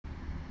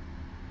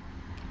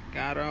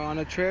Got her on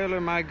a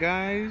trailer, my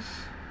guys.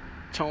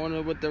 Towing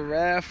her with the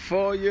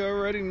RAV4, you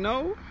already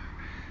know.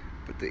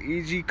 But the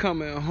EG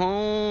coming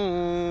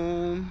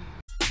home.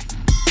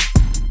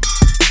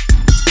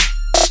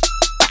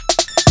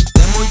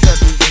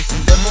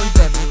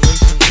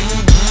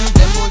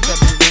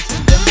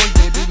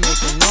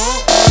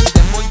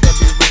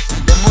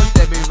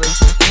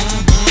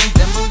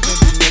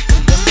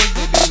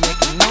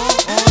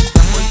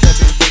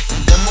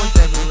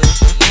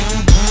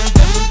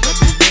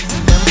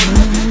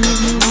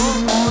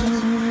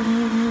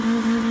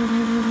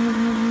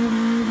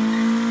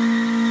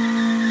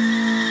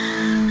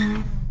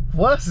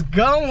 What's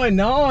going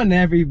on,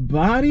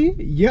 everybody?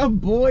 Your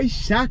boy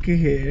Shaka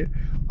here,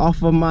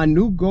 off of my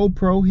new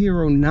GoPro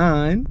Hero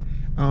 9.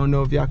 I don't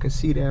know if y'all can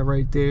see that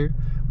right there,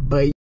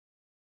 but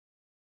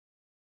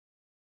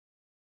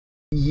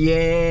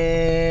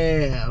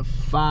yeah,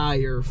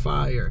 fire.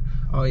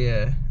 Oh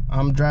yeah,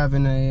 I'm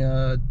driving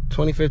a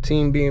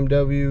 2015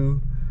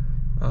 BMW.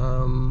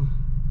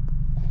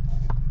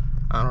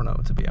 I don't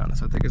know, to be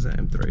honest. I think it's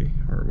an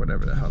M3 or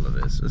whatever the hell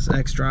it is. It's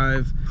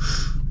X-Drive.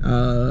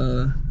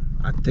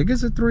 I think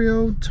it's a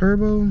 3.0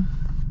 turbo,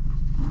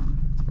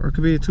 or it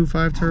could be a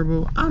 2.5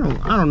 turbo. I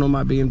don't know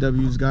my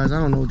BMWs, guys. I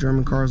don't know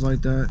German cars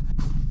like that.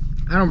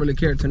 I don't really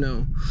care to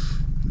know.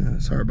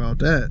 Sorry about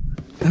that.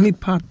 Let me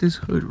pop this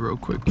hood real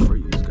quick for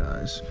you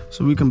guys,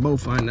 so we can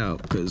both find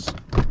out, because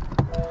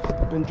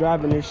I've been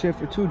driving this shit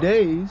for 2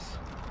 days.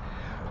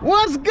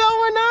 What's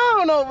going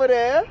on over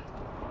there?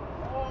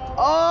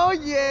 Oh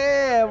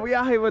yeah, we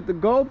out here with the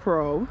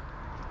GoPro.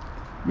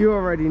 You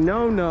already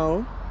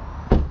know.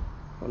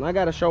 And I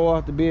gotta show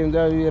off the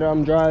BMW that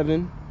I'm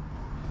driving,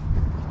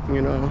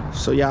 you know,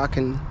 so y'all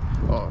can,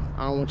 oh,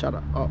 I don't want y'all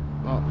to,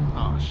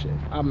 oh shit,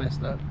 I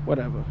messed up,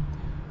 whatever.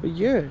 But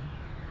yeah,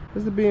 this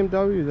is the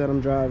BMW that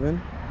I'm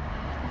driving.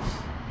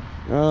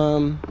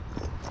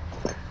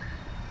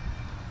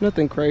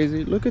 Nothing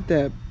crazy. Look at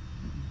that.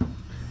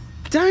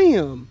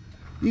 Damn,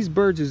 these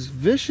birds is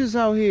vicious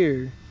out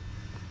here.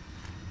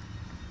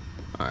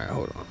 All right,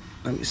 hold on.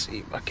 Let me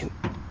see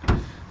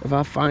if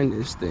I find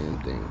this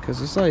damn thing,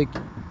 because it's like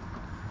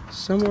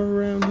somewhere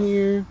around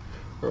here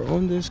or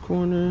on this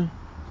corner.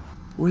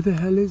 Where the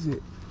hell is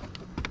it?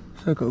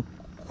 It's like a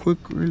quick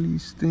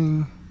release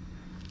thing.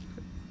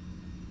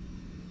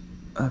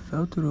 I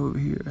felt it over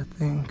here, I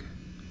think.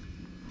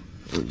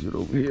 Or is it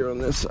over here on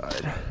this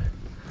side?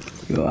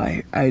 Yo,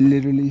 I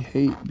literally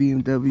hate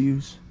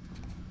BMWs.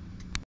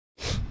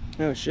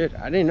 Oh shit,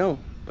 I didn't know.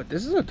 But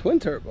this is a twin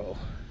turbo.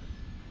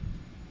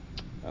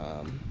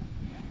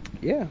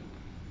 Yeah.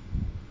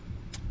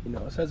 You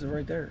know, it says it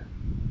right there.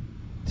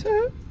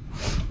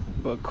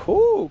 But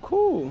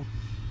cool.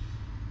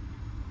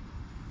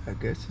 I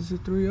guess it's a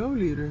 3.0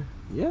 liter.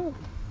 Yeah.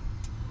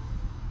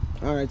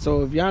 Alright,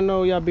 so if y'all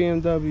know y'all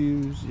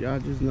BMWs, y'all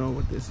just know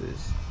what this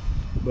is.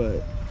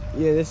 But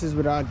yeah, this is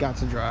what I got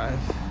to drive.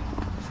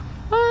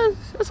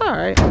 It's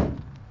alright.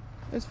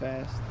 It's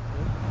fast.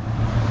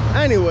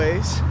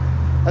 Anyways,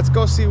 let's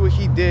go see what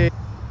he did.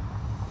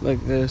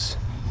 Like this.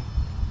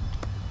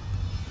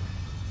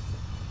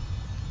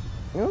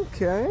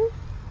 Okay.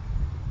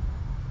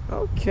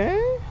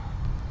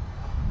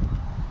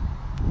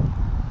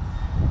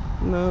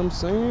 You know what I'm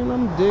saying?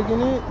 I'm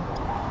digging it.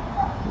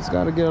 It's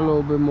got to get a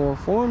little bit more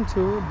form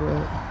to it,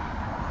 but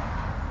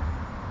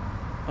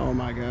oh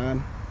my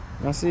god.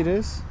 Y'all see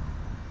this?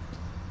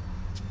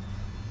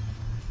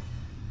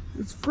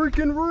 It's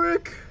freaking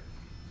Rick.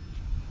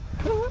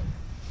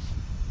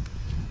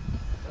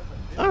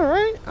 All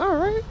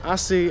right. I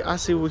see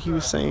what he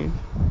was saying.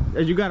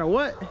 You got a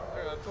what? I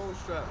got a toe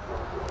strap.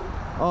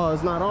 Oh,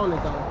 it's not on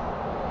it though.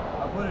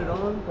 I put it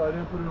on, but I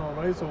didn't put it on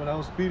right, so when I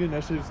was speeding,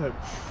 that shit just had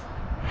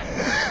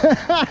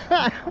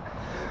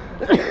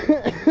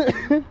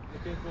it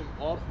came from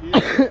off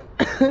here.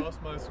 I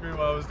lost my screen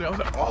while I was there. I was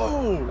like,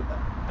 oh!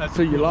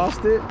 So you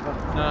lost it?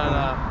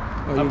 Nah.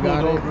 Oh, you I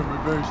got pulled it? over and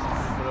reversed.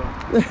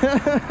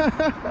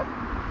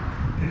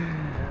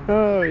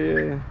 Oh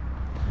yeah.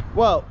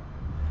 Well,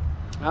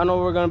 I don't know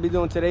what we're gonna be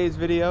doing today's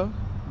video,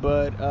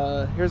 but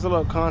here's a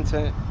little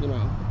content, you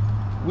know,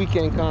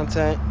 weekend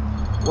content.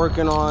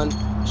 Working on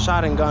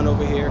shot and gun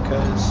over here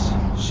because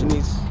she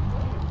needs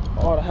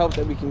all the help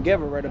that we can give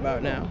her right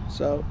about now.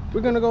 So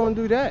we're gonna go and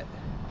do that.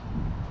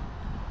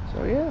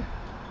 So yeah,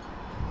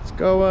 let's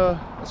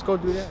go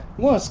do that.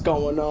 What's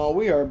going on?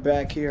 We are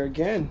back here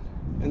again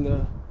in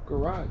the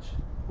garage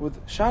with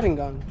shot and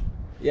gun.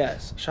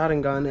 Yes, shot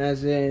and gun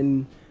as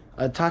in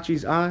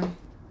Itachi's eye.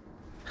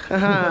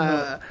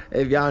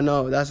 If y'all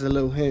know, that's a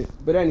little hint.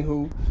 But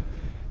anywho,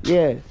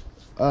 yeah.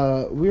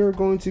 We are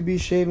going to be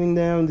shaving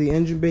down the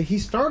engine bay. He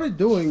started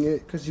doing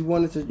it because he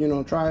wanted to, you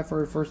know, try it for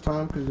the first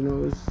time, because, you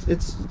know,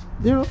 it's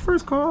you know,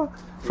 first car,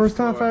 first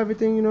time for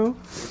everything, you know.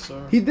 Yes,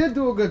 sir. He did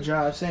do a good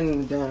job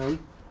sanding it down,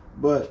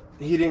 but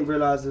he didn't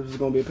realize it was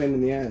going to be a pain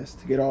in the ass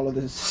to get all of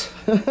this.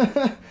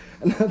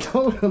 And I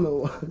told him it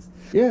was.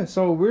 Yeah,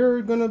 so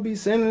we're going to be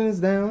sanding this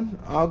down.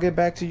 I'll get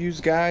back to you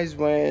guys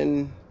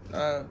when,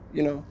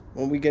 you know,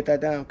 when we get that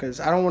down, because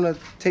I don't want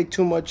to take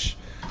too much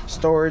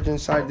storage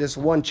inside this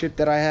one chip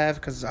that I have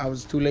because I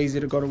was too lazy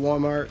to go to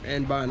Walmart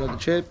and buy another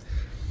chip.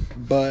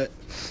 But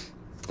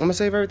I'm gonna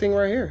save everything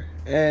right here,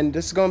 and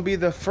this is gonna be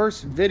the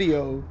first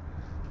video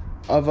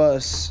of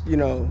us, you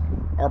know,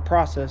 our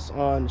process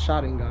on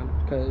shotgun,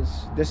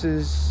 because this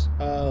is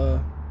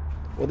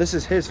well, this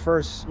is his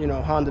first, you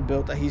know, Honda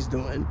build that he's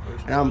doing,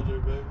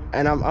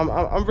 and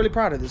I'm really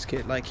proud of this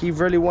kid. Like, he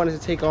really wanted to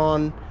take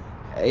on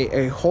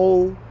a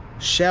whole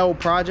shell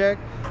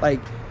project.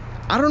 Like,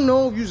 I don't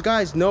know if you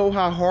guys know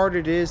how hard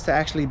it is to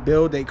actually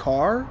build a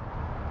car,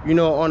 you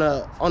know, on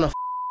a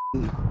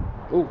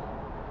ooh,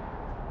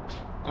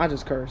 I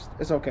just cursed.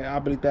 It's okay,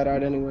 I'll bleep that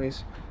out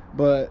anyways.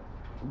 But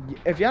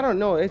if y'all don't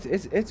know,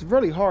 it's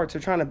really hard to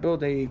try to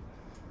build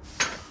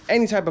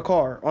any type of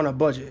car on a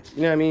budget,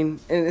 you know what I mean?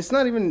 And it's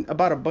not even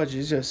about a budget,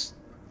 it's just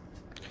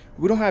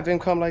we don't have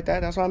income like that.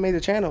 That's why I made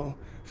the channel,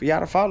 for y'all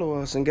to follow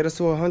us and get us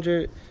to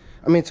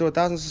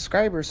 1,000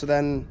 subscribers, so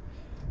then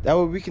that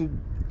way we can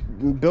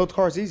build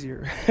cars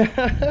easier.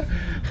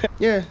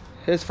 Yeah,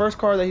 his first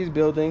car that he's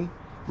building,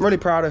 I'm really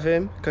proud of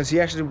him because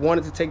he actually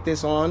wanted to take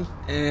this on,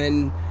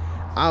 and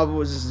I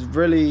was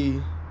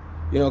really,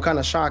 you know, kind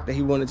of shocked that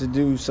he wanted to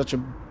do such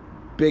a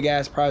big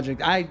ass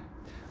project. I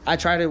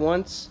tried it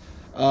once.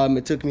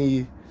 It took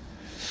me,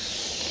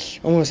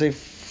 I want to say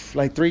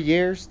like 3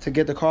 years to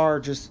get the car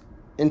just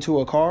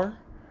into a car,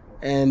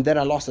 and then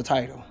I lost the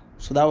title.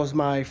 So that was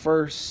my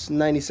first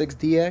 96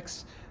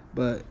 DX,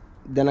 but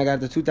then I got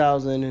the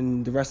 2000,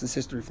 and the rest is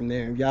history from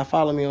there. If y'all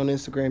follow me on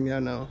Instagram,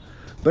 y'all know.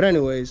 But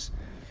anyways,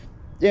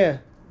 yeah,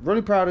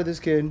 really proud of this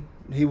kid.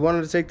 He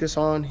wanted to take this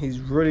on. He's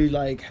really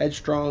like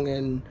headstrong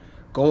and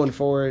going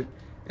for it.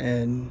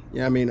 And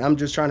yeah, I mean, I'm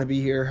just trying to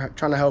be here,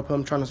 trying to help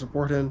him, trying to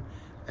support him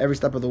every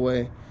step of the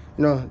way.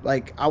 You know,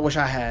 like, I wish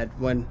I had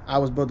when I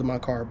was building my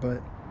car,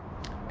 but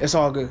it's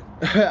all good.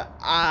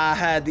 I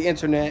had the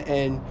internet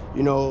and,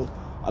 you know,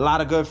 a lot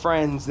of good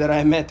friends that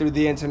I met through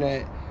the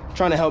internet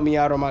trying to help me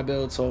out on my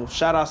build. So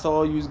shout outs to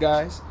all you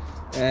guys.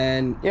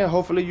 And yeah,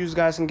 hopefully you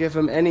guys can give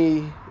him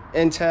any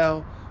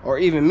intel, or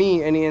even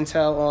me any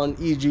intel on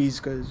EGs,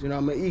 because, you know,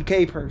 I'm an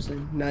EK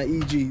person, not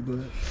EG.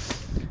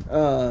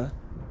 But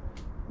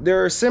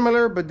they're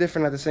similar but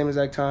different at the same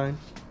exact time.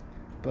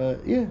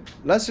 But yeah,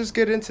 let's just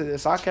get into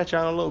this. I'll catch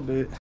y'all in a little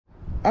bit.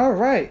 All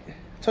right,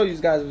 told you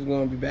guys I was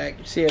going to be back.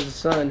 You see, as the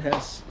sun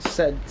has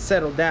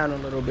settled down a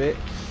little bit.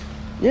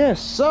 Yeah,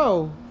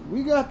 so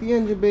we got the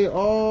engine bay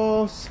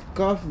all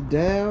scuffed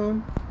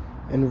down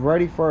and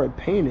ready for it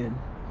painted.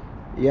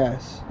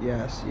 Yes.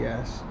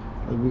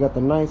 We got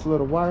the nice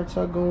little wire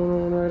tuck going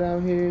on right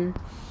out here,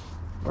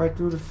 right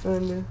through the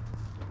fender,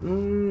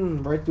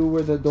 right through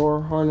where the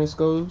door harness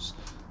goes.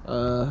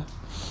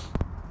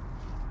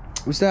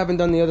 We still haven't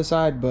done the other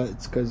side, but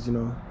it's because, you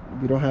know,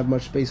 we don't have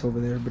much space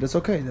over there. But it's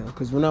okay though,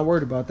 because we're not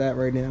worried about that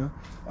right now.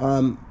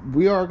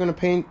 We are gonna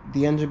paint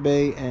the engine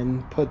bay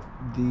and put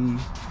the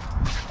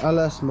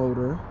LS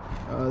motor.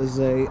 This is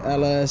a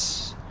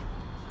LS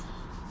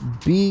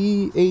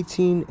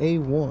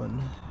B18A1.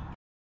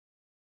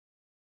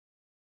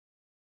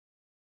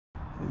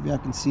 If y'all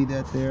can see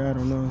that there, I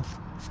don't know.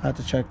 I have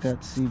to check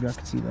that to see if y'all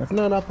can see that. If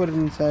not, I'll put it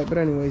inside. But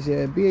anyways,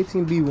 yeah,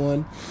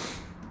 B18B1.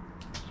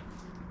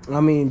 I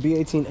mean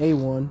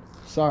B18A1.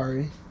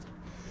 Sorry.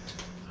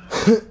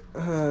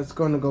 It's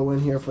gonna go in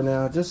here for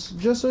now, just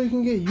so you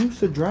can get used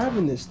to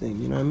driving this thing.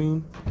 You know what I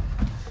mean?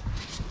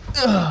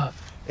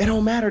 It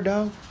don't matter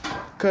though,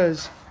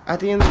 cause at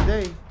the end of the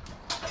day,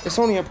 it's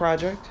only a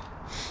project.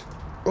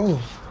 Oh,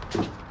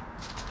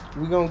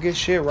 we gonna get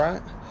shit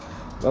right,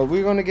 but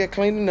we're gonna get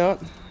cleaning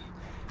up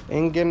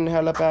and getting the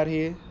hell up out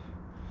here.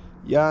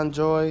 Y'all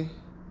enjoy.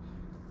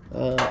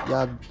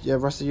 Y'all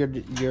rest of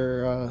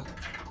your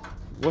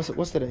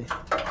what's today?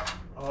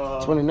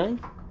 29?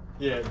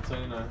 Yeah,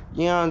 29.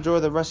 Yeah,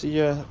 enjoy the rest of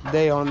your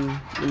day on,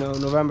 you know,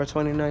 November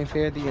 29th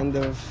here at the end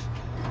of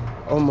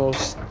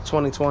almost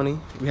 2020.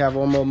 We have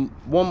one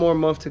more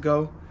month to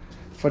go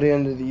for the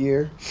end of the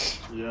year.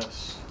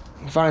 Yes.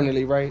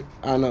 Finally, right?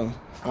 I know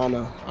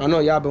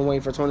y'all been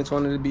waiting for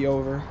 2020 to be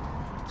over.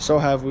 So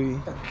have we.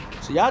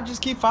 So y'all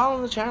just keep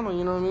following the channel,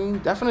 you know what I mean?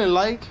 Definitely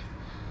like.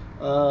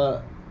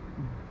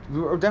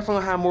 We'll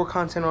definitely have more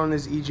content on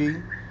this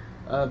EG.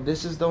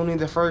 This is only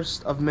the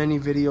first of many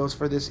videos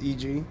for this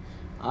EG.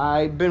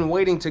 I've been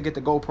waiting to get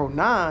the GoPro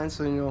 9,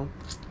 so, you know,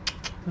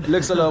 it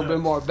looks a little bit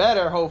more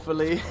better,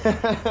 hopefully.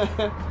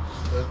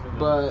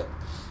 But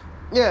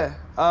yeah,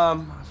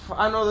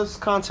 I know this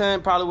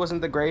content probably wasn't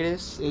the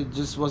greatest. It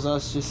just was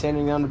us just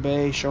standing on the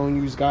bay, showing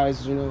you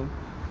guys, you know,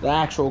 the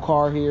actual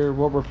car here,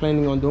 what we're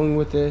planning on doing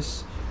with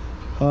this,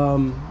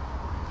 and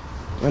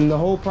the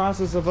whole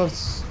process of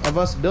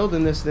us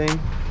building this thing.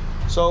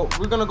 So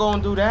we're gonna go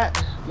and do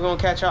that. We're gonna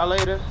catch y'all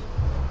later.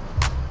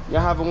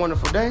 Y'all have a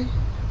wonderful day.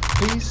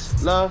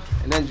 Peace, love,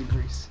 and engine grease.